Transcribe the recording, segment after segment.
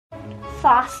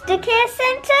foster care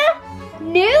center?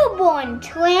 Newborn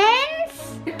twins?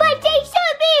 But they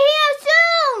should be here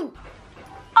soon!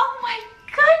 Oh my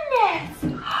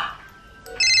goodness!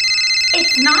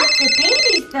 It's not the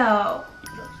babies though.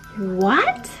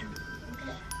 What?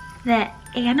 The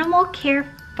Animal Care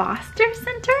Foster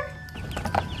Center?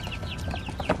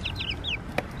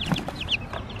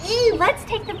 Ew, let's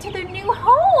take them to their new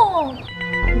home.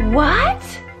 What?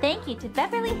 Thank you to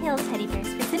Beverly Hill Teddy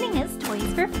Bears for sending us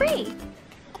toys for free.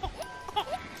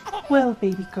 Well,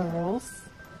 baby girls,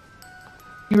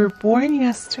 you were born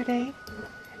yesterday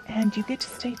and you get to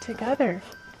stay together.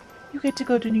 You get to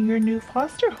go to your new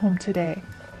foster home today.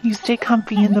 You stay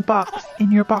comfy in the box,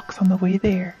 in your box on the way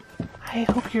there. I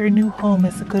hope your new home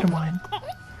is a good one.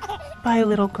 Bye,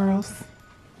 little girls.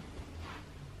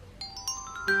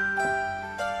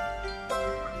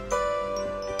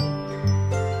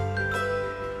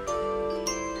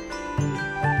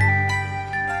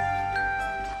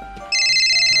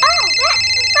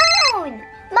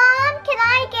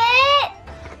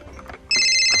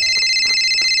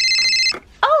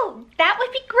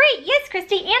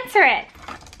 Answer it.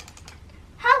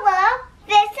 Hello,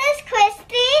 this is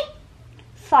Christy.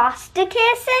 Foster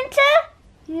care center?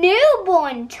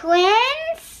 Newborn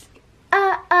twins?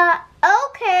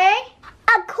 Okay.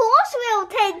 Of course we'll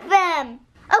take them.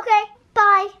 Okay,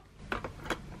 bye.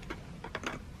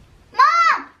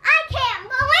 Mom, I can't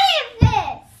believe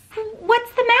this.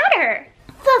 What's the matter?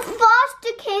 The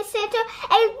foster care center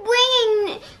is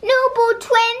bringing newborn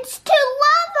twins to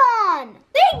love on.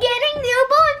 They're getting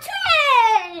newborn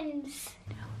twins.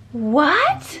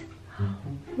 What?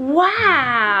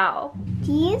 Wow.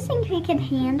 Do you think we can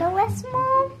handle this,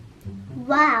 Mom?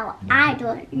 Wow, I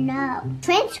don't know.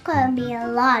 Twins gonna be a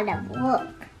lot of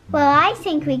work. Well, I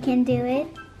think we can do it.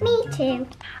 Me too.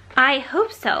 I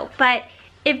hope so, but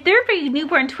if they're bringing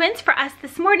newborn twins for us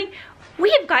this morning,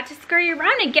 we have got to scurry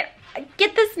around and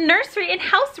get this nursery and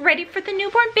house ready for the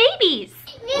newborn babies.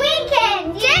 We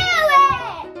can do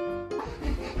it!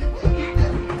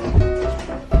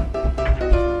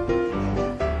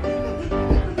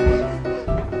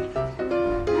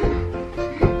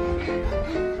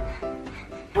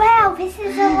 Wow, this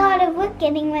is a lot of work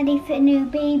getting ready for new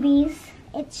babies.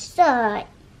 It sure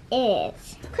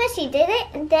is. Chrissy, did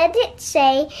it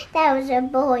say that was a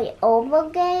boy or a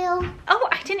girl? Oh,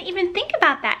 I didn't even think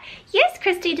about that. Yes,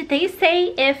 Christy, did they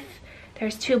say if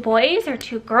there's two boys or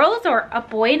two girls or a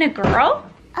boy and a girl?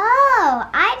 Oh,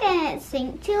 I didn't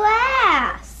think to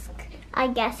ask. I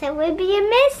guess it would be a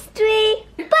mystery.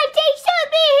 But they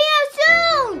should be here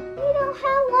soon! We don't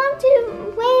have long to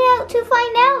wait out to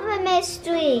find out the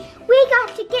mystery. We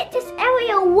got to get this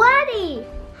area ready.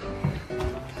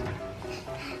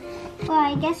 Well,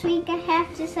 I guess we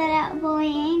have to set out boy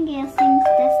and girl things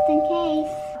just in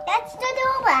case. That's the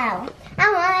doorbell. I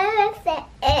wonder if it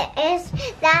is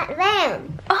that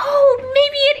them. Oh,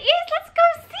 maybe it is. Let's go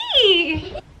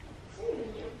see.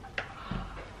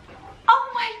 Oh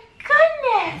my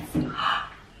goodness.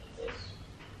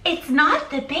 It's not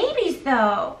the babies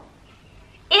though.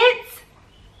 It's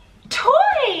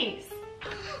toys.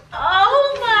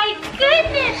 Oh my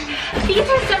goodness. These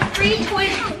are some free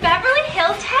toys from Beverly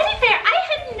Hill Teddy Bear. I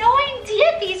had no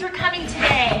idea these were coming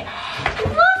today.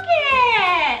 Look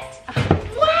it.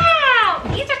 Wow.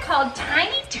 These are called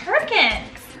Tiny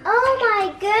Turkins. Oh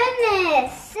my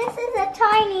goodness. This is a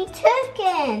tiny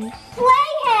turkin.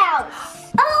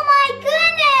 Playhouse. Oh my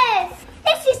goodness.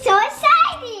 This is so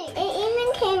exciting. It even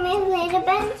came in little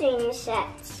bedroom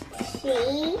sets.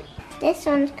 See? This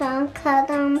one's called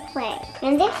Cuddle and Play.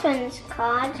 And this one's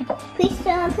called Preschool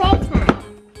and Playtime.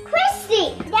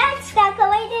 Christy, let's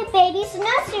decorate the baby's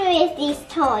nursery with these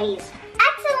toys.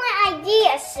 Excellent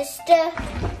idea, sister.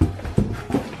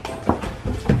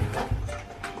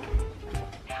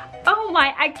 Oh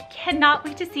my, I cannot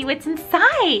wait to see what's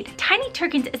inside. Tiny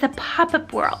Turkins is a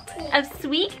pop-up world of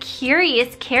sweet,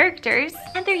 curious characters,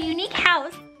 and their unique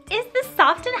house is the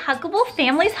soft and huggable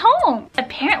family's home.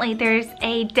 Apparently there's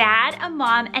a dad, a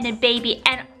mom, and a baby,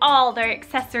 and all their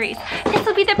accessories. This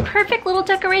will be the perfect little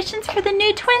decorations for the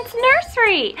new twins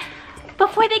nursery.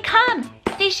 Before they come,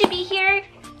 they should be here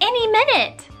any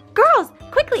minute. Girls,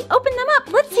 quickly open them up.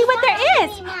 Let's see what there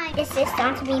is. Is this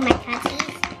going to be my tutties?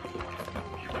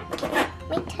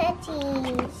 My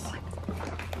tutties.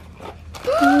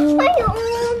 My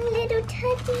own little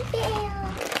teddy bear.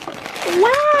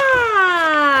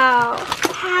 Wow,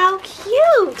 how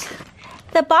cute.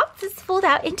 The boxes fold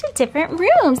out into different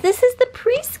rooms. This is the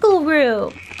preschool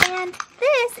room. And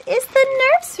this is the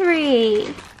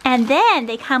nursery. And then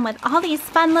they come with all these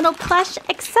fun little plush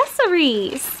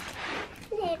accessories.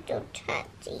 Little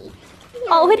teddy.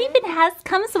 Oh, it even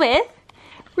comes with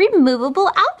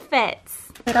removable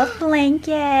outfits. Little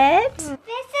blanket. This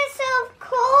is so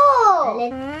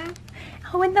cool.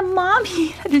 Oh, and the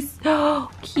mommy, that is so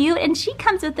cute. And she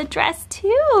comes with a dress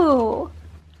too.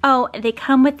 Oh, they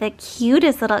come with the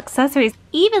cutest little accessories.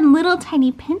 Even little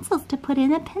tiny pencils to put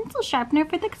in a pencil sharpener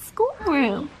for the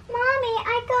schoolroom. Mommy,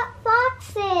 I got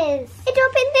boxes. It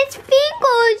opened its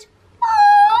fingers.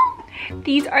 Oh.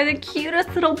 These are the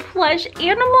cutest little plush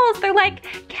animals. They're like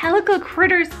calico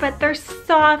critters, but they're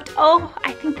soft. Oh,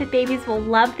 I think the babies will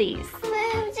love these.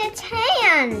 Moves its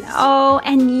hands. Oh,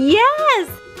 and yes,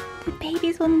 the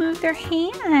babies will move their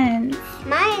hands.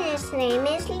 Mine's name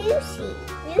is Lucy.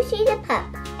 Lucy the pup.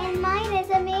 And mine is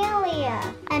Amelia.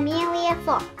 Amelia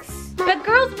Fox. But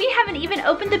girls, we haven't even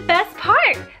opened the best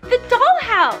part, the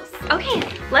dollhouse. Okay,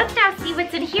 let's now see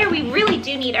what's in here. We really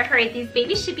do need to hurry. These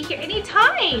babies should be here any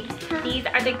time. These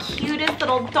are the cutest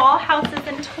little dollhouses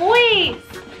and toys.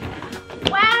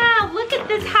 Wow, look at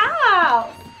this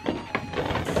house.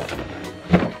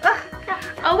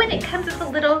 Oh, and it comes with a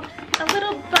little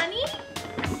bunny.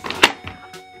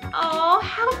 Oh,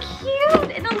 how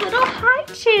cute, and a little high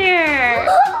chair.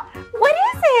 What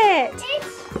is it?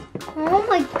 Oh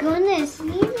my goodness,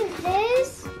 look at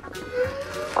this.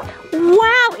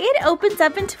 Wow, it opens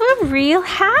up into a real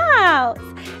house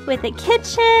with a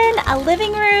kitchen, a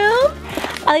living room,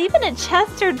 even a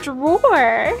chest or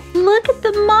drawer. Look at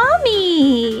the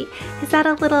mommy. Is that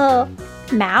a little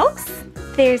mouse?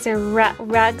 There's a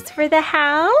rugs for the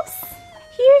house.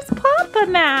 Here's Papa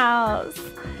Mouse.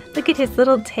 Look at his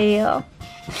little tail.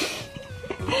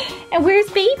 And where's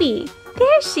baby?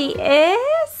 There she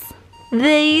is.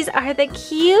 These are the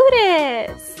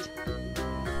cutest.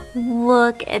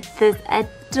 Look at this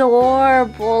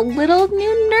adorable little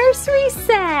new nursery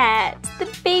set. The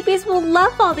babies will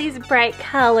love all these bright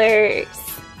colors.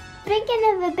 Speaking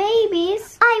of the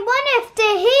babies, I wonder if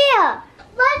they're here.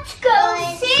 Let's go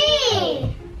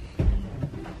see.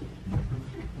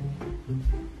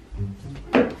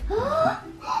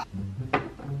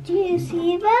 Do you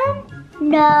see them?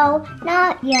 No,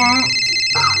 not yet.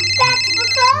 That's the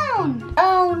phone!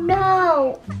 Oh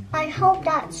no! I hope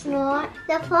that's not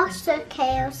the foster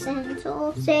care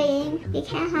center saying they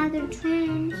can't have their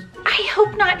twins. I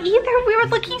hope not either. We were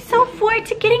looking so forward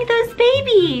to getting those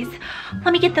babies.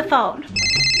 Let me get the phone.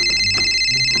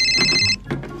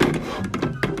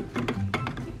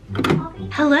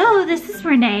 Hello, this is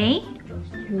Renee.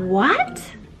 What?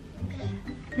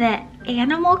 The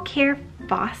Animal Care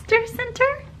Foster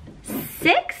Center?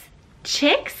 6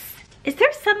 chicks? Is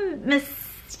there some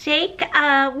mistake?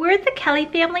 We're the Kelly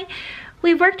family.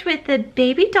 We worked with the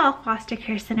Baby Doll Foster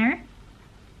Care Center.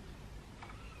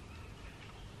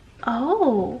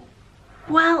 Oh,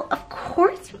 well, of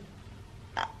course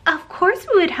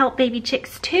we would help baby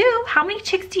chicks too. How many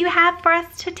chicks do you have for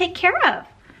us to take care of?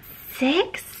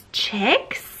 6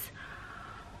 chicks?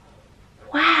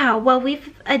 Wow, well,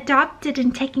 we've adopted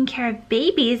and taken care of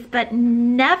babies, but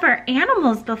never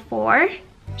animals before.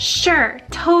 Sure,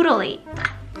 totally.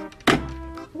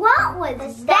 What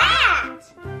was that?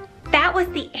 That was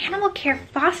the Animal Care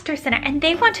Foster Center, and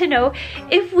they want to know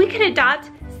if we could adopt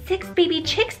 6 baby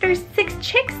chicks. There's 6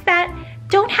 chicks that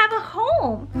don't have a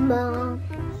home. Mom,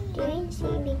 do you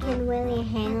think we can really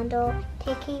handle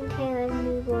taking care of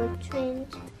newborn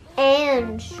twins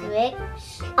and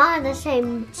chicks on the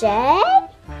same day?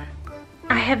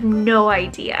 I have no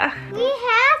idea. We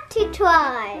have to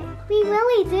try. We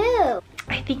really do.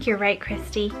 I think you're right,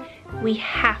 Christy. We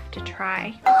have to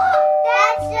try.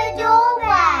 That's the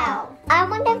doorbell. I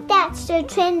wonder if that's the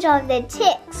twins or the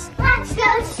chicks. Let's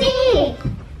go see.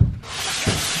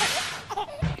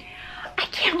 I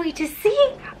can't wait to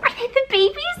see. Are they the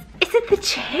babies? Is it the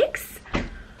chicks?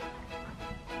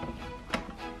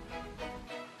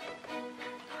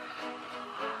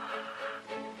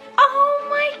 Oh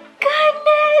my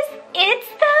goodness! It's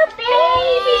the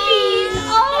babies!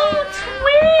 Oh,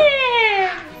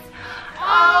 twins!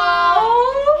 Oh,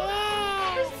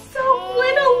 they're so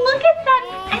little. Look at that.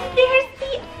 And there's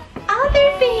the other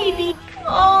baby.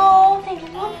 Oh, they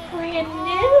look brand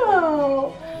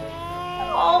new.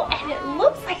 Oh, and it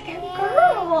looks like they're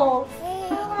girls.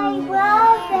 I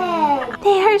love it.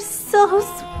 They are so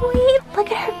sweet. Look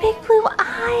at her big blue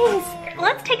eyes.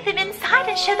 Let's take them inside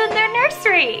and show them their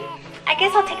nursery. I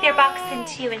guess I'll take their box in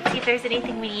too and see if there's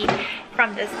anything we need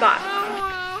from this box.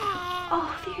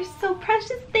 Oh, they're so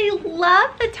precious. They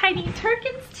love the tiny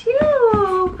Turkins too.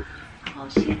 Oh,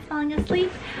 she's falling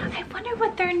asleep. I wonder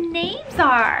what their names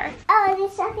are. Oh,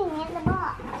 there's something in the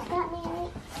box. Let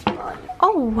me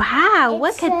Oh, wow.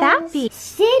 What could that be?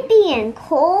 Sibby and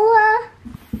Cora.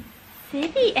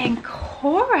 Sibby and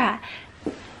Cora.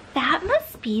 That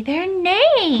must be their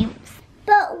names.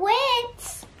 But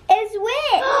which is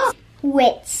which?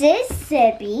 Which is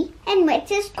Sibby and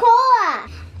which is Cora?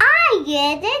 I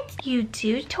get it. You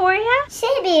do, Toria?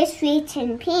 Sibby is sweet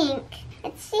and pink,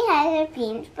 and she has a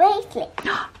pink bracelet.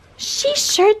 She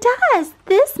sure does.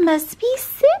 This must be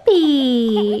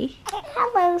Sibby.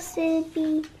 Hello,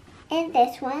 Sibby. And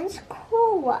this one's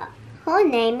Cora. Her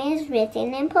name is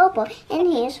written in purple,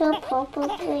 and here's her purple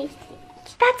bracelet.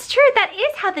 That's true. That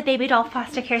is how the Baby Doll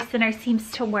Foster Care Center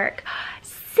seems to work.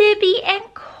 Sibby and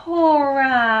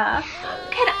Cora.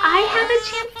 Can I have a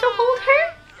chance to hold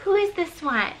her? Who is this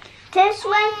one? This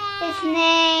one is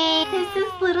named... This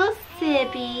is little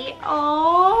Sibby.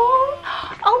 Oh.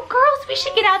 Oh, girls, we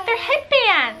should get out their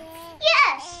headbands.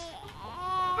 Yes!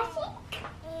 I think.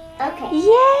 Okay.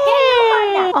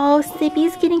 Yay! Oh,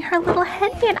 Sibby's getting her little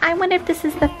headband. I wonder if this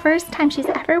is the first time she's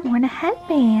ever worn a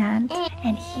headband.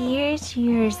 And here's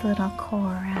yours, little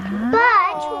Cora.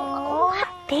 But...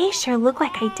 They sure look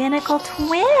like identical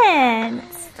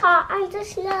twins. Oh, I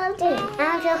just love them.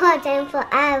 I'll just hold them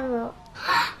forever.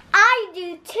 I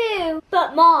do too.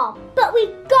 But Mom, we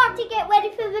got to get ready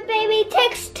for the baby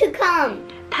ticks to come.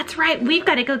 That's right. We've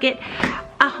got to go get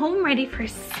a home ready for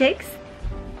 6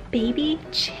 baby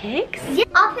chicks.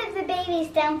 I'll put the babies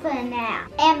down for now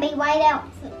and be right out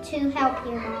to help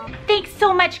you, Mom. Thanks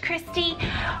so much, Christy.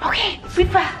 Okay,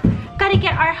 we've got to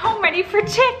get our home ready for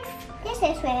chicks. This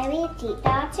is where we keep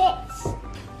our chicks.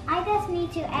 I just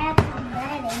need to add some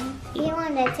bedding. You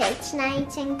want the chicks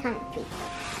nice and comfy.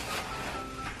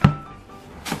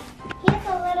 Here's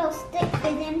a little stick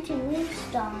for them to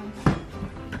roost on.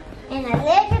 And a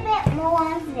little bit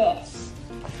more of this.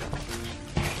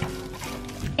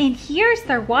 And here's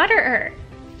their water.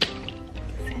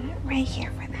 Set it right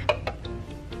here for them.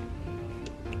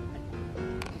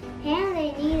 And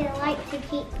they need a light to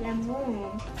keep them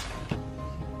warm.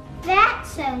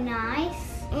 That's so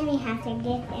nice. And we have to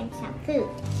give them some food.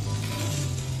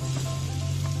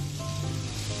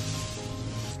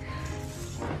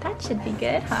 That should be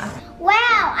good, huh? Wow,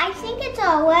 I think it's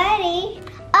all ready.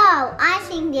 Oh, I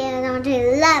think they're going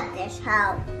to love this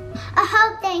home. I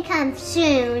hope they come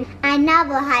soon. I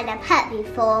never had a pet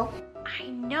before. I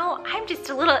know, I'm just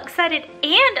a little excited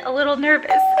and a little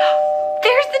nervous.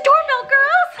 There's the doorbell,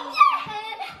 girls! Yeah!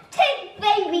 Tick,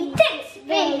 baby, ticks,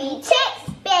 baby, ticks,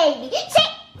 baby,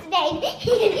 ticks, baby.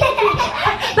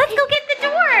 Let's go get the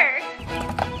door!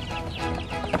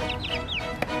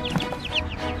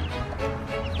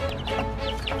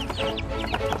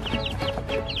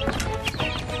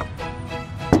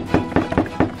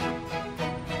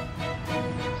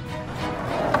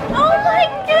 Oh my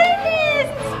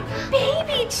goodness!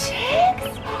 Baby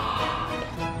chicks!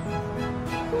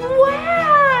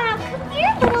 Wow! Come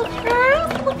here, little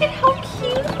girls. Look at how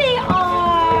cute they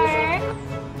are.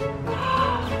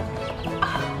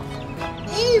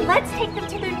 Ew, let's take them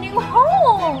to their new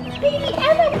home. Baby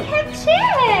Emma, we have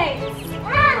chicks.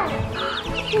 Wow!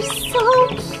 They're so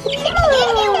cute.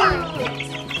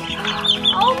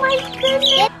 Oh my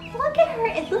goodness. Look at her.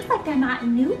 It looks like they're not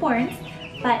newborns,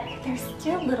 but they're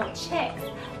still little chicks.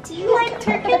 Do you like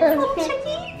turkeys, little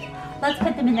chickie? Let's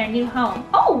put them in their new home.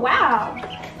 Oh, wow.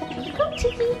 There you go,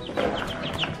 chickie.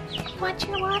 Want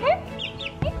your water?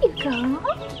 There you go.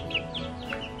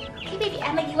 Okay, baby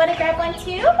Emma, you want to grab one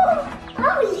too?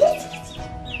 Oh, yes.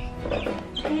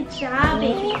 Good job,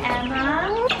 baby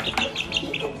Emma.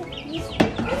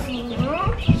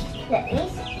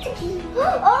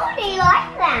 Oh, they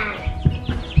like that.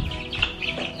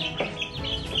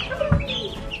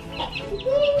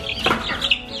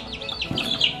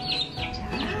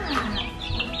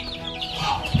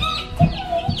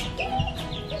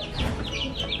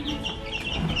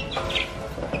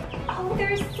 Oh,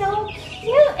 they're so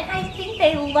cute, and I think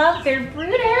they love their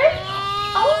brooder.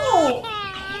 Oh, I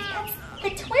think that's the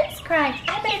twins crying.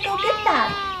 I better go get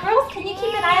them. Girls, can you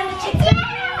keep an eye on the chicks?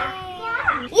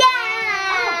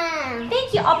 Yeah.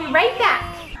 Thank you, I'll be right back.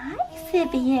 Hi,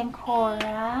 Sibby and Cora.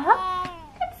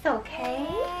 That's okay.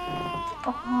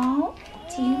 Oh,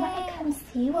 do you want to come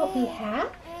see what we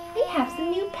have? We have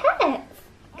some new pets.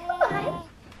 Come on.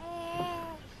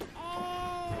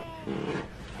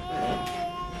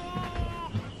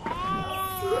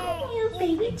 See you,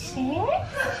 baby chick.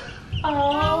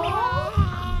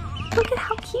 Oh, look at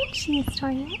how cute she is,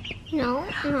 Toria. No.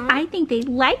 I think they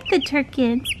like the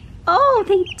turkeys. Oh,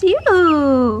 they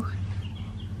do.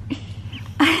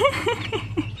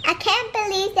 I can't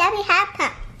believe that we have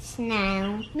pets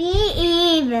now. Me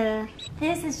either.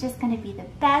 This is just going to be the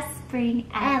best spring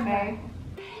ever.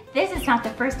 This is not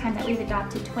the first time that we've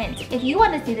adopted twins. If you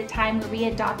want to see the time where we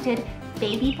adopted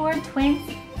baby-born twins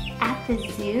at the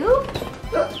zoo,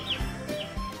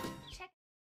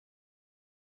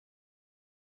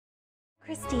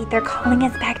 Christy, they're calling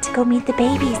us back to go meet the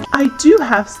babies. I do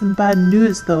have some bad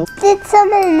news though. Did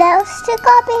someone else take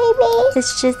our babies?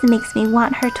 This just makes me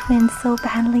want her twins so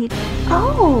badly.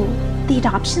 Oh, the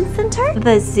adoption center?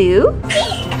 The zoo?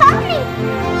 He's coming!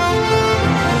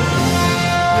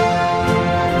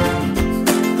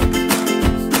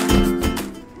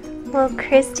 Well,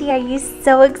 Christy, are you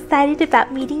so excited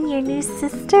about meeting your new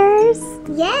sisters?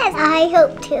 Yes, I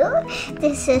hope too.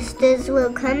 The sisters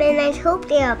will come and I hope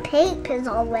they are papers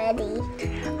already.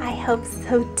 I hope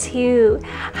so too.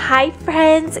 Hi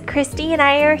friends, Christy and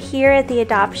I are here at the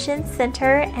adoption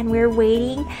center and we're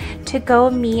waiting to go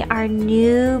meet our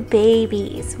new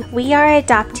babies. We are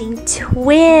adopting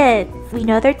twins. We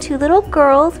know they're 2 little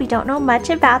girls. We don't know much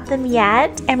about them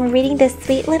yet. And we're reading this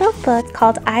sweet little book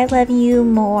called I Love You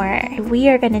More. We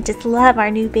are gonna just love our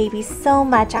new babies so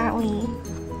much, aren't we?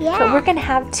 Yeah. But we're gonna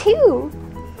have 2.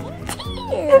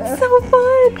 It's so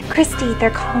fun. Christy, they're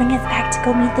calling us back to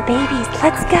go meet the babies.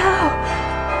 Let's go.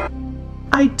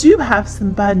 I do have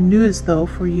some bad news though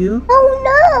for you. Oh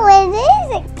no,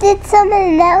 it isn't. Did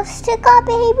someone else take our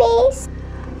babies?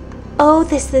 Oh,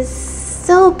 this is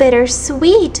so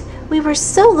bittersweet. We were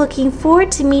so looking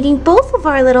forward to meeting both of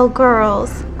our little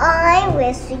girls. I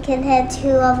wish we could have 2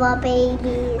 of our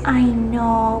babies. I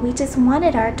know, we just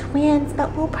wanted our twins,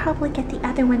 but we'll probably get the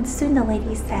other ones soon, the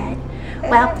lady said.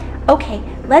 Well, okay,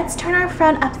 let's turn our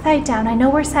frown upside down. I know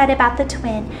we're sad about the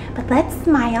twin, but let's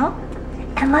smile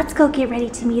and let's go get ready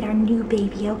to meet our new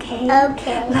baby, okay?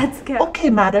 Okay. Let's go. Okay,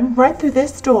 madam, right through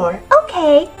this door.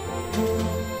 Okay.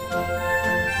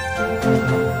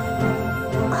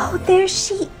 Oh, there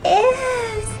she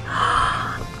is.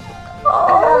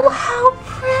 Oh, how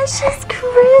precious,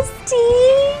 Christy.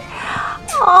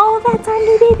 Oh, that's our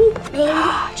new baby.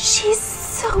 She's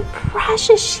so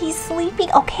precious. She's sleeping.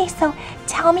 Okay, so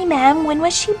tell me, ma'am, when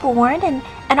was she born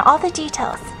and all the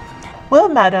details? Well,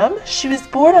 madam, she was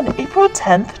born on April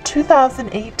 10th,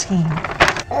 2018.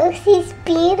 Oh, she's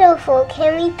beautiful.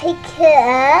 Can we pick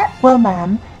her up? Well,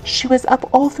 ma'am, she was up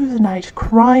all through the night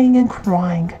crying and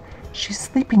crying. She's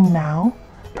sleeping now.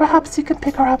 Perhaps you can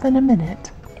pick her up in a minute.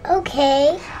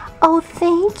 Okay. Oh,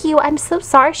 thank you. I'm so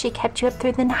sorry she kept you up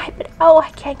through the night, but oh, I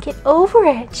can't get over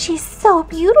it. She's so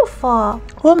beautiful.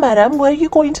 Well, madam, what are you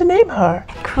going to name her?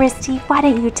 Christy, why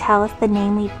don't you tell us the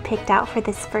name we picked out for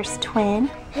this first twin?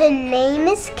 Her name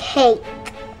is Kate.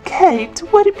 Kate,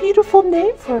 what a beautiful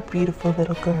name for a beautiful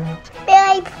little girl. May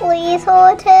I please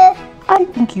hold her? I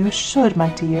think you should, my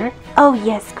dear. Oh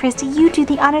yes, Christy, you do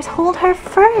the honors. Hold her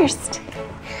first.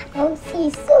 Oh,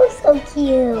 she's so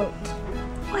cute.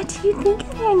 What do you think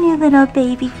of your new little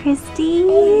baby, Christy?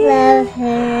 Love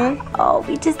her. Oh,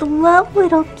 we just love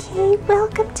little Kate.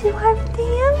 Welcome to our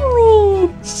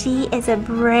family. She is a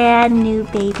brand new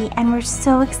baby, and we're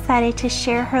so excited to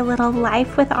share her little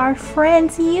life with our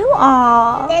friends, you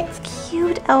all. That's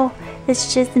Cute. Oh,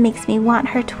 this just makes me want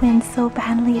her twins so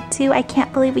badly, too. I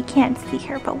can't believe we can't see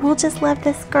her, but we'll just love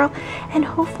this girl, and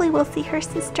hopefully we'll see her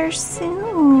sister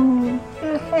soon.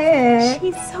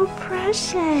 She's so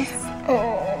precious.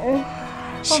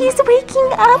 She's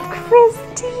waking up,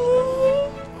 Christy.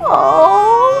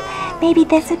 Oh, maybe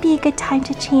this would be a good time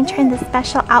to change her in the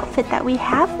special outfit that we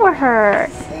have for her.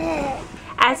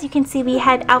 As you can see, we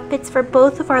had outfits for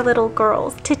both of our little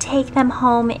girls to take them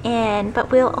home in, but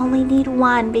we'll only need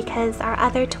one because our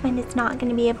other twin is not going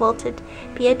to be able to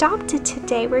be adopted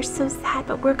today. We're so sad,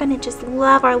 but we're going to just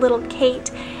love our little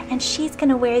Kate, and she's going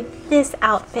to wear this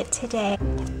outfit today.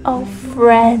 Oh,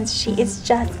 friends, she is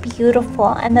just beautiful,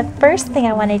 and the first thing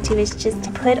I want to do is just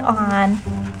to put on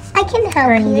I can help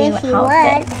her you new if you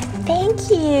outfit. want. Thank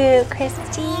you,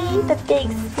 Christy, the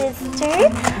big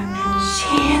sister.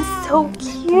 She is so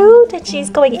cute, and she's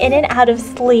going in and out of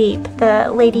sleep.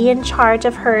 The lady in charge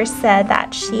of her said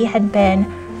that she had been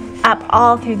up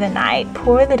all through the night.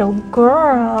 Poor little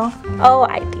girl. Oh,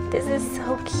 I think this is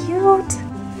so cute.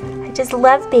 I just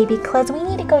love baby clothes. We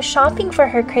need to go shopping for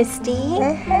her, Christy,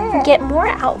 and get more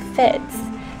outfits.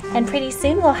 And pretty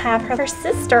soon we'll have her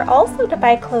sister also to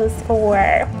buy clothes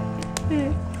for.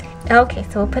 Okay,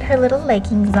 so we'll put her little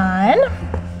leggings on.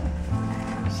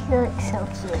 She looks so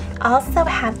cute. Also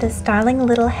have this darling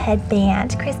little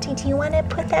headband. Christy, do you want to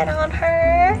put that on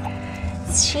her?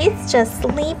 She's just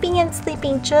sleeping and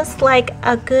sleeping just like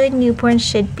a good newborn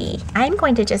should be. I'm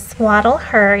going to just swaddle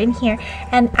her in here,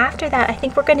 and after that I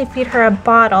think we're going to feed her a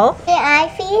bottle. Can I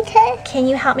feed her? Can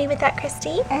you help me with that,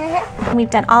 Christy? We've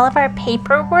done all of our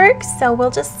paperwork, so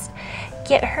we'll just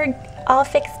get her all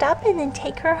fixed up and then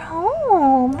take her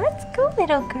home. Let's go,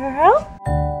 little girl.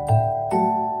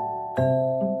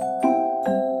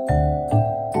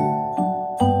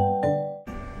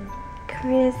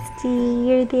 Christy. Christy.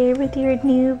 You're there with your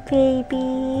new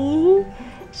baby.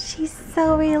 She's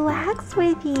so relaxed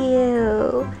with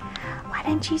you. Why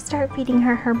don't you start feeding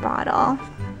her her bottle?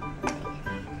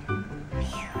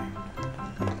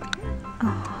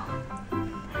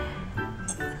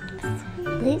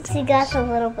 She got a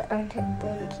little bit on her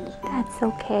blinky. That's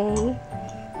okay.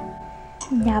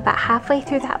 Now about halfway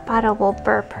through that bottle, we'll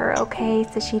burp her, okay?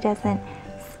 So she doesn't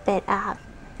spit up.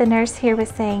 The nurse here was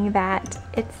saying that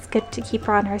it's good to keep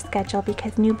her on her schedule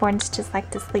because newborns just like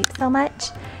to sleep so much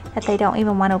that they don't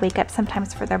even want to wake up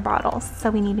sometimes for their bottles. So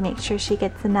we need to make sure she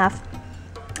gets enough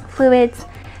fluids.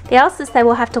 They also said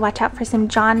we'll have to watch out for some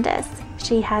jaundice.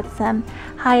 She had some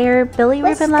higher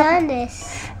bilirubin level.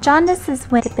 Jaundice? Jaundice is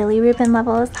when the bilirubin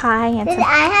level is high. And Did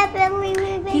I have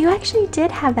bilirubin? you actually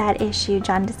did have that issue,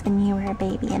 jaundice, when you were a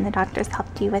baby, and the doctors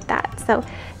helped you with that. So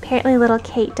apparently little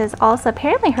Kate does also.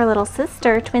 Apparently her little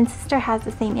sister, twin sister, has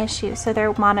the same issue, so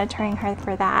they're monitoring her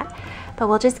for that. But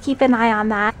we'll just keep an eye on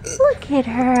that. Look at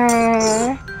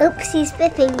her. Oops, she's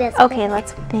spitting this. Okay,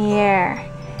 let's there.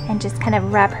 And just kind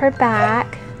of rub her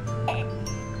back.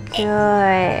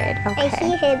 Good. Okay. And she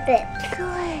hit it. Good.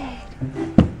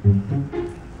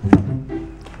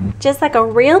 Just like a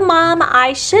real mom,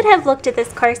 I should have looked at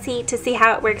this car seat to see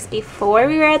how it works before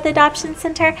we were at the adoption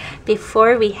center,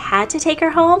 before we had to take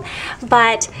her home.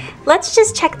 But let's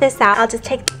just check this out. I'll just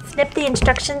snip the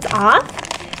instructions off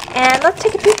and let's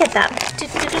take a peek at them.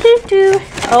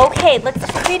 Okay, looks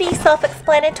pretty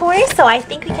self-explanatory, so I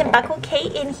think we can buckle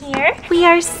Kate in here. We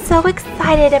are so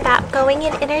excited about going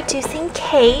and introducing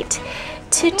Kate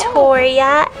to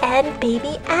Toria and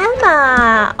baby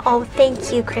Emma. Oh,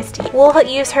 thank you, Christy. We'll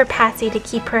use her passy to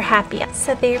keep her happy.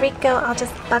 So there we go. I'll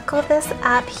just buckle this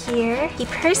up here. Keep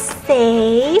her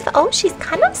safe. Oh, she's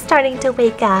kind of starting to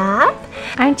wake up.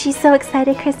 Aren't you so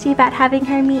excited, Christy, about having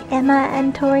her meet Emma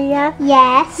and Toria?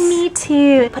 Yes. Me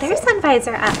too. Put her sun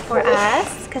visor up for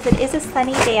us because it is a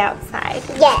sunny day outside.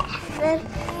 Yes.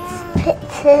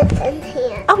 Put it in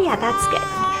here. Oh yeah, that's good.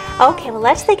 Okay, well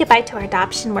let's say goodbye to our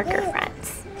adoption worker friends.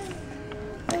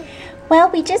 Well,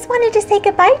 we just wanted to say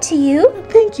goodbye to you.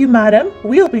 Thank you, madam.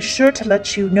 We'll be sure to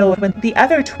let you know when the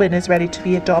other twin is ready to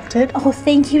be adopted. Oh,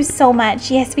 thank you so much.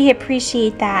 Yes, we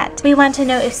appreciate that. We want to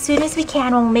know as soon as we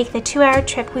can when we make the 2-hour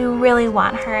trip. We really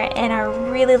want her and are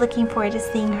really looking forward to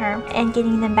seeing her and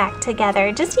getting them back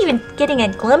together. Just even getting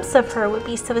a glimpse of her would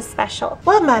be so special.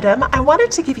 Well, madam, I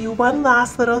wanted to give you one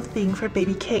last little thing for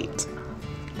baby Kate.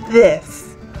 This.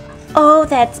 Oh,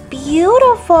 that's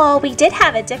beautiful. We did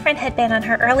have a different headband on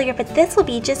her earlier, but this will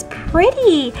be just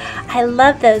pretty. I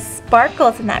love those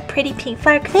sparkles and that pretty pink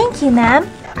flower. Thank you, ma'am.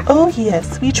 Oh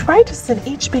yes, we try to send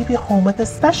each baby home with a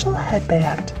special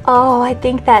headband. Oh, I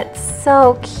think that's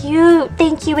so cute.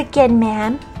 Thank you again,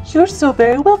 ma'am. You're so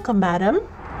very welcome, madam.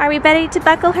 Are we ready to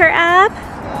buckle her up?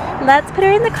 Let's put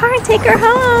her in the car and take her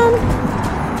home.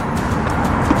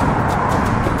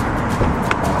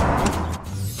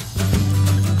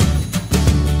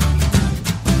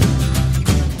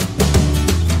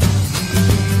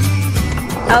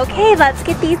 Okay, let's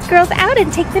get these girls out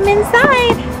and take them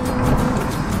inside.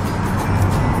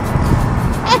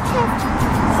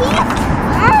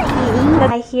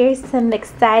 I hear some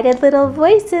excited little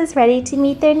voices ready to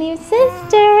meet their new sister.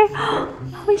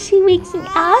 Oh, is she waking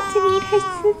up to meet her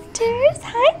sisters?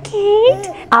 Hi,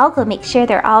 Kate. I'll go make sure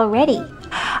they're all ready.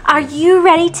 Are you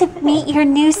ready to meet your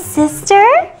new sister?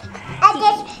 I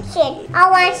want to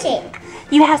see.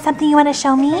 You have something you want to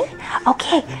show me?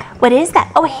 Okay, what is that?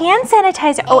 Oh, hand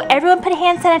sanitizer. Oh, everyone put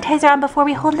hand sanitizer on before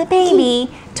we hold the baby.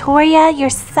 Toria, you're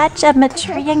such a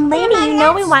mature young lady. You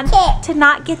know we want to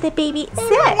not get the baby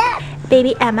sick.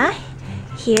 Baby Emma,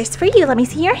 here's for you. Let me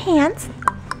see your hands.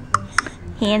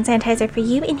 Hand sanitizer for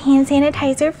you and hand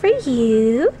sanitizer for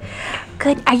you.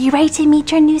 Good. Are you ready to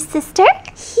meet your new sister?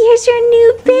 Here's your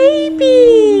new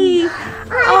baby.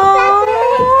 Oh,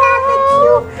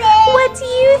 what do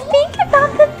you think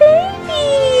about the baby?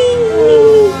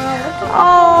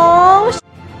 Oh.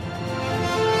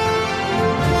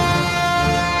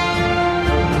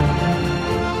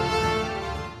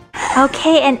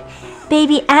 Okay, and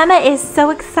baby Emma is so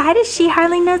excited she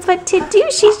hardly knows what to do.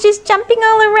 She's just jumping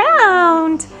all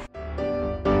around.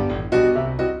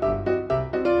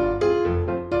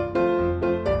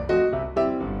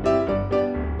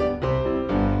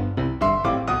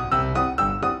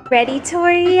 Ready,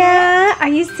 Toria? Are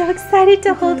you so excited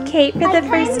to hold Kate for the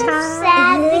first time? I'm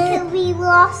sad because we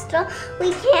lost her.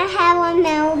 We can't have a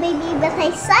now baby, but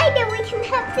I decided we can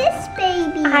have this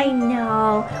baby. I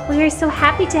know. We are so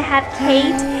happy to have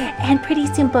Kate, and pretty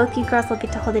soon both you girls will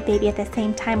get to hold a baby at the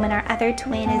same time when our other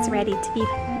twin is ready to be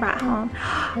brought home.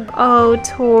 Oh,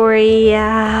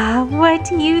 Toria, what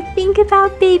do you think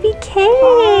about baby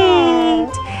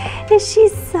Kate? Is she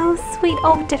so sweet?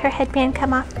 Oh, did her headband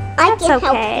come off? I That's can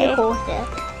okay. help you hold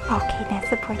her. Okay, now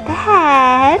support the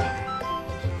head.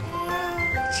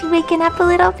 She waking up a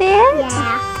little bit?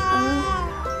 Yeah.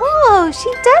 Oh,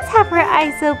 she does have her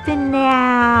eyes open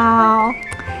now.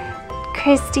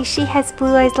 Christy, she has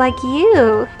blue eyes like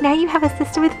you. Now you have a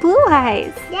sister with blue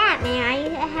eyes. Yeah, may I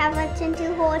have a turn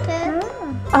to hold her?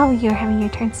 Oh, you're having your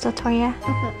turn still, Toria?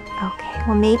 Okay,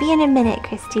 well maybe in a minute,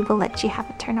 Christy, we'll let you have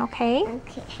a turn, okay?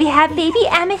 Okay. We have baby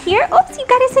Emma here. Oops, you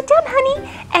gotta sit down, honey.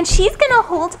 And she's gonna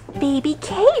hold baby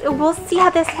Kate. We'll see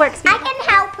how this works. I can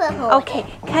help her hold Okay,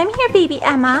 come here, baby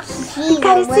Emma. You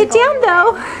gotta sit down,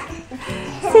 though.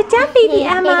 Sit down, baby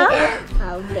Emma.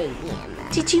 Oh, baby Emma.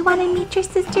 Did you want to meet your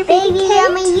sister, baby Kate?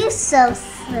 Emma, you so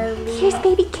silly. Here's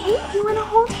baby Kate. You want to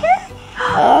hold her?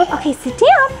 Okay, sit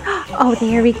down. Oh,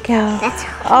 there we go. That's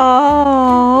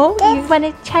Oh, you want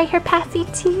to try her passy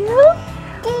too?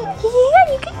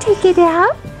 Yeah, you can take it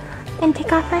out and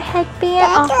take off her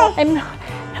headband. Oh, I'm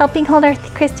helping hold her.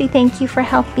 Christy, thank you for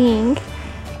helping.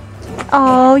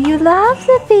 Oh, you love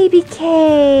the baby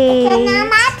Kate.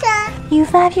 You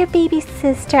love your baby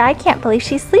sister. I can't believe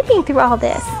she's sleeping through all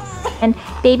this. And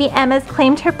baby Emma's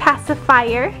claimed her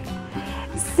pacifier.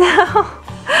 So,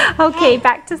 okay,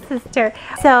 back to sister.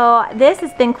 So this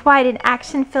has been quite an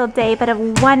action-filled day, but a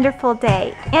wonderful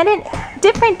day. And a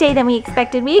different day than we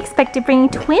expected. We expected bringing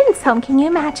twins home. Can you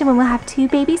imagine when we'll have two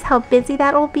babies, how busy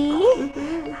that'll be?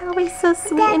 That'll be so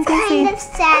sweet and busy. That's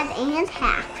kind of sad and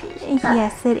happy.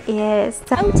 Yes, it is.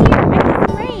 Oh dear, I got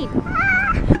some rain.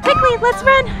 Quickly, let's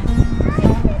run.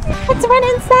 Let's run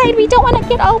inside. We don't want to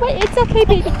get all wet. It's okay,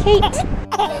 baby Kate.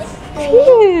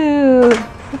 Phew.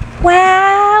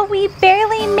 Wow, we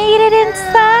barely made it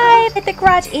inside at the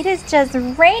garage. It is just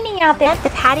raining out there. The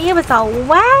patio is all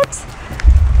wet.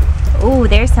 Ooh,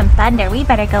 there's some thunder. We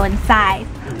better go inside.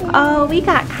 Oh, we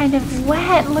got kind of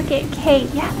wet. Look at Kate.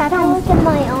 Yeah, that arm. Look at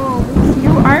my arm.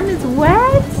 Your arm is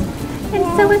wet? And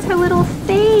so is her little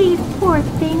face. Poor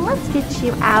thing. Let's get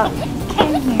you out.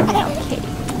 Come here, little Kate.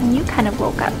 You kind of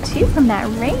woke up too from that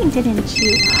rain, didn't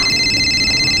you?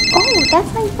 Oh,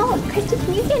 that's my phone. Christy,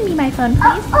 can you hand me my phone,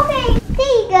 please? Okay,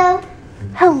 there you go.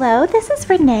 Hello, this is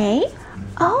Renee.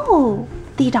 Oh,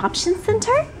 the adoption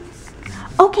center?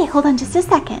 Okay, hold on just a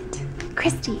second.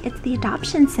 Christy, it's the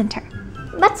adoption center.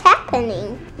 What's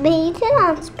happening? Will you turn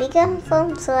on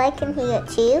speakerphone so I can hear it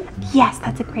too? Yes,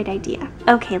 that's a great idea.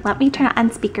 Okay, let me turn it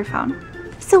on speakerphone.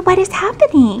 So what is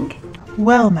happening?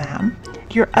 Well, ma'am,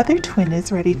 your other twin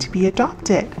is ready to be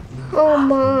adopted. Oh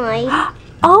my.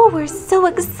 Oh, we're so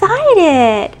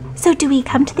excited. So do we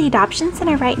come to the adoption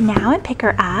center right now and pick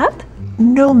her up?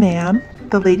 No, ma'am.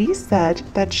 The lady said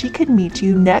that she could meet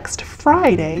you next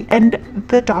Friday and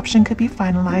the adoption could be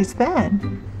finalized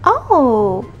then.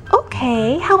 Oh,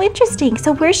 okay. How interesting.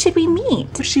 So where should we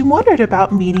meet? She wondered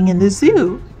about meeting in the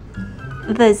zoo.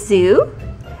 The zoo?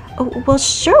 Oh, well,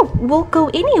 sure. We'll go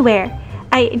anywhere.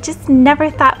 I just never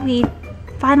thought we'd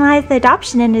finalize the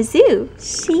adoption in a zoo.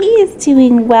 She is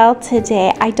doing well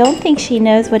today. I don't think she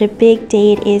knows what a big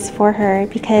day it is for her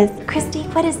because... Christy,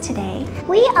 what is today?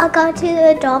 We are going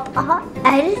to adopt our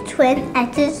other twin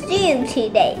at the zoo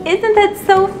today. Isn't that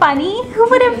so funny? Who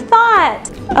would have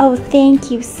thought? Oh, thank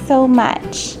you so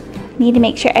much. Need to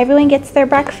make sure everyone gets their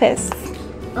breakfast.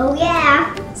 Oh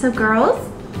yeah. So girls,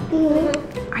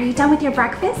 are you done with your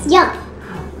breakfast? Yeah.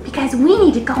 Because we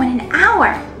need to go in an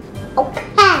hour. Okay.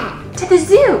 To the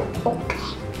zoo.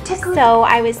 Okay. So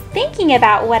I was thinking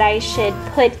about what I should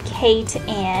put Kate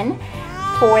in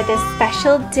for this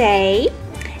special day.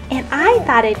 And I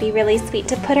thought it'd be really sweet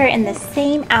to put her in the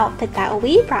same outfit that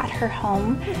we brought her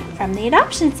home from the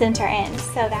adoption center in.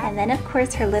 And then of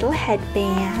course her little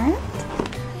headband.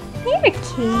 There, Kate.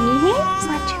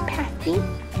 Watch your passy.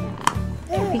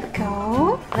 There we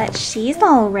go. That she's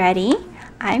all ready.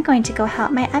 I'm going to go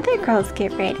help my other girls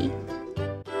get ready.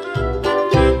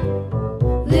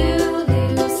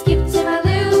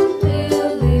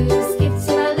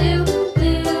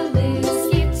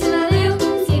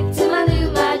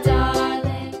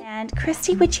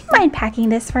 Christy, would you mind packing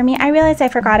this for me? I realized I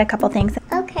forgot a couple things.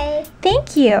 Okay.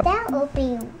 Thank you. That will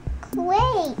be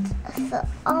great for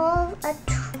all the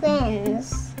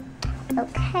twins.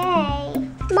 Okay.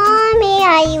 Mommy,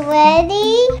 are you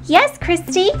ready? Yes,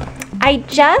 Christy. I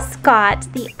just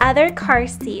got the other car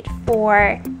seat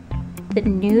for the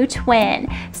new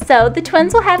twin. So the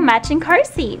twins will have matching car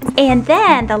seats. And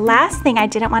then the last thing I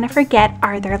didn't want to forget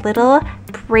are their little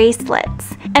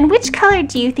bracelets. And which color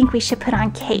do you think we should put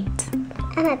on Kate?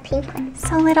 A pink one.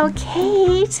 So little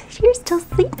Kate, you're still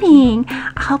sleeping.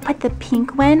 I'll put the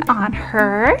pink one on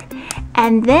her.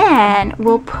 And then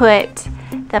we'll put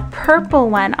the purple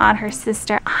one on her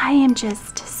sister. I am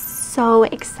just so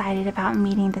excited about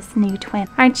meeting this new twin.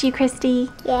 Aren't you, Christy?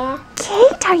 Yeah.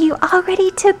 Kate, are you all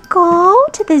ready to go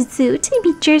to the zoo to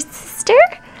meet your sister?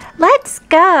 Let's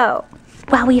go.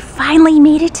 Well, we finally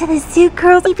made it to the zoo,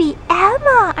 girls. Baby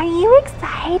Emma, are you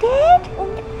excited?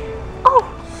 Oh,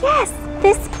 yes.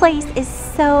 This place is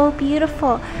so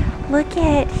beautiful. Look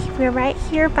at, we're right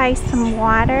here by some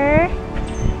water.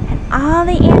 And all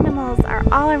the animals are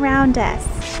all around us.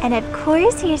 And of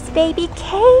course, here's baby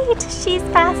Kate. She's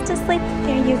fast asleep.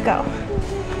 There you go.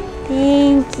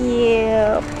 Thank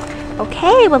you.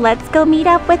 Okay, well, let's go meet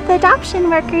up with the adoption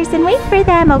workers and wait for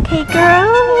them. Okay,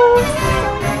 girls?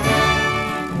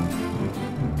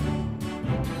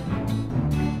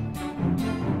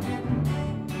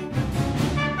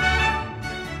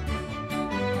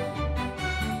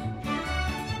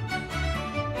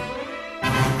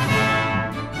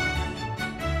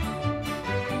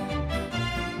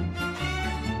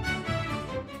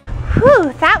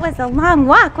 Whew, that was a long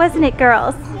walk, wasn't it,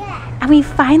 girls? Yeah. And we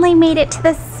finally made it to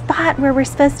the spot where we're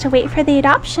supposed to wait for the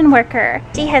adoption worker.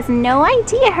 She has no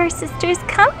idea her sister's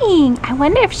coming. I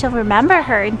wonder if she'll remember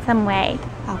her in some way.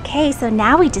 Okay, so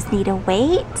now we just need to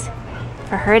wait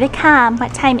for her to come.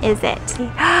 What time is it?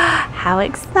 How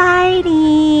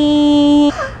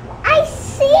exciting! I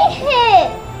see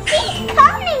her. She's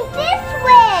coming this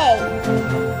way.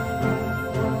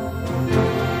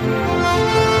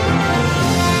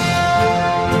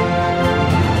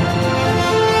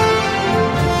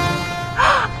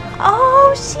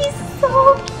 Oh, she's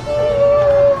so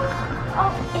cute.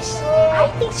 Oh, is she? I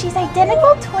think she's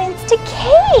identical twins to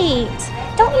Kate.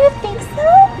 Don't you think so?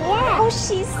 Yeah. Oh,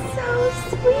 she's so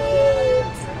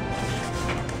sweet.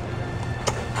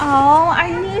 Oh, our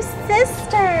new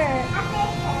sister.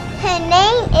 Her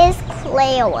name is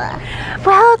Clara.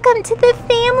 Welcome to the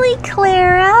family,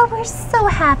 Clara. We're so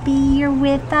happy you're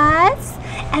with us.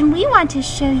 And we want to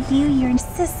show you your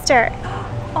sister.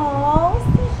 Oh,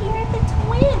 see here the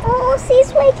twins. Oh,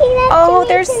 she's waking up. Oh,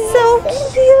 they're so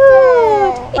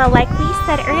cute. Well, like we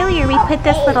said earlier, we put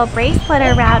this little bracelet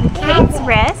around Kate's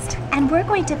wrist, and we're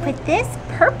going to put this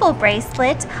purple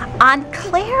bracelet on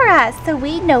Clara so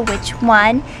we know which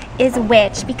one is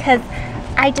which, because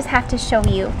I just have to show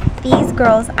you. These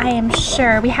girls, I am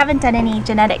sure, we haven't done any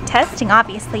genetic testing,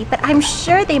 obviously, but I'm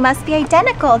sure they must be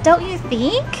identical, don't you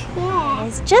think? Yeah.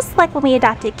 It's just like when we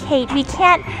adopted Kate. We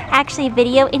can't actually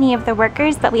video any of the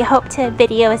workers, but we hope to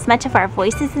video as much of our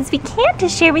voices as we can to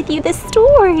share with you the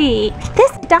story.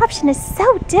 This adoption is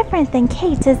so different than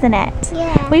Kate's, isn't it?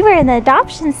 Yeah. We were in the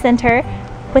adoption center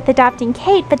with adopting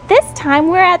Kate, but this time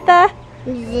we're at the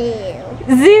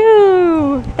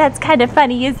zoo. That's kind of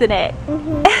funny, isn't it?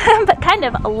 Mm-hmm. But kind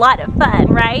of a lot of fun,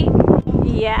 right?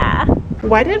 Yeah.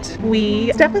 Why don't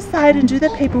we step aside and do the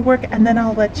paperwork, and then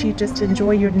I'll let you just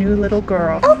enjoy your new little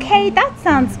girl. Okay, that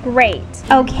sounds great.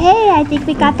 Okay, I think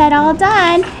we got that all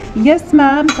done. Yes,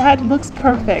 Mom, that looks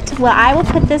perfect. Well, I will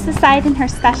put this aside in her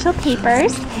special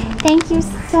papers. Thank you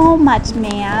so much,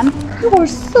 ma'am. You are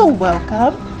so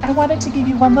welcome. I wanted to give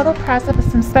you one little present with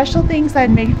some special things I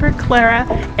made for Clara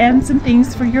and some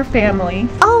things for your family.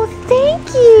 Oh,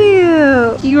 thank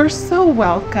you. You're so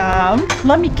welcome.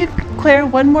 Let me give Clara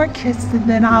one more kiss and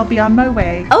then I'll be on my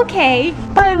way. Okay.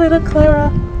 Bye, little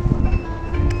Clara.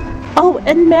 Oh,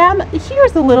 and ma'am,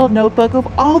 here's a little notebook of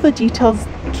all the details,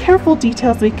 careful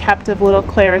details we kept of little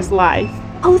Clara's life.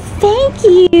 Oh, thank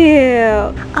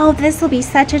you. Oh, this will be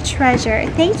such a treasure.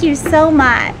 Thank you so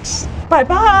much.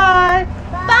 Bye-bye.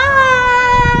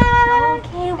 Bye.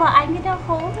 Okay, well, I'm going to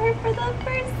hold her for the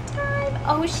first time.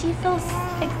 Oh, she feels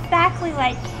exactly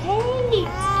like Kate.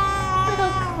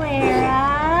 Little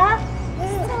Clara.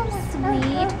 So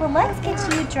sweet. Well, let's get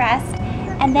you dressed,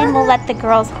 and then we'll let the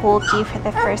girls hold you for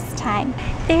the first time.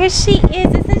 There she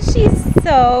is. Isn't she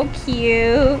so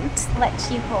cute? Let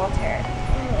you hold her.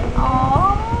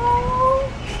 Oh.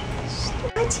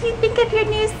 What do you think of your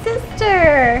new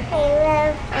sister? I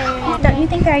love her. Don't you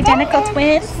think they're identical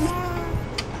twins?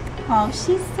 Oh,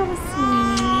 she's so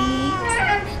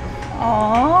sweet.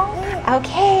 Oh.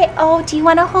 Okay. Oh, do you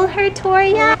want to hold her,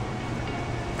 Toria?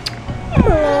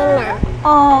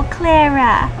 Oh,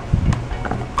 Clara.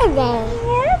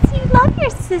 Yes, you love your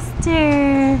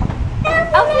sister.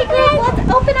 Okay, girls, let's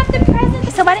open up the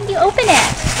present. So why don't you open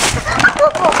it?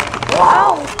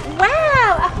 Oh,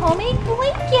 wow, a homemade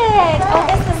blanket. Oh,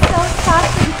 this is so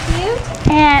soft and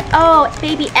cute. And oh,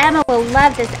 baby Emma will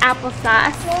love this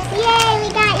applesauce. Yay, we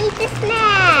gotta eat the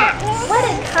snacks. What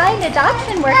a kind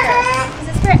adoption worker.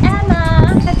 This is for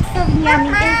Emma. That's so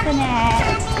yummy, isn't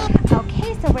it?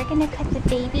 Okay, so we're gonna put the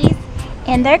babies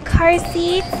in their car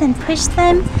seats and push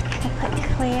them. We'll put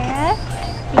Clara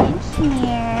in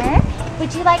here.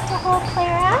 Would you like to hold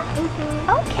Clara?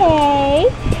 Okay.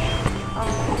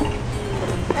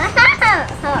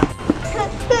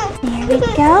 There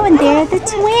we go, and there are the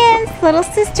twins, little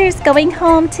sisters going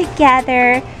home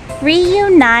together,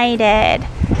 reunited.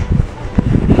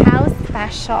 How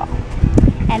special.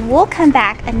 And we'll come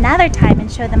back another time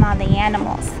and show them all the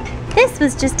animals. This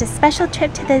was just a special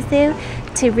trip to the zoo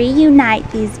to reunite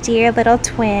these dear little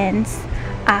twins.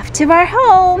 Off to our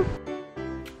home.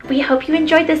 We hope you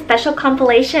enjoyed this special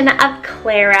compilation of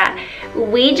Clara.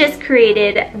 We just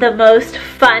created the most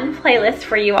fun playlist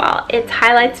for you all. It's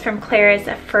highlights from Clara's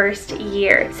first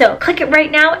year. So click it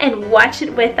right now and watch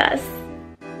it with us.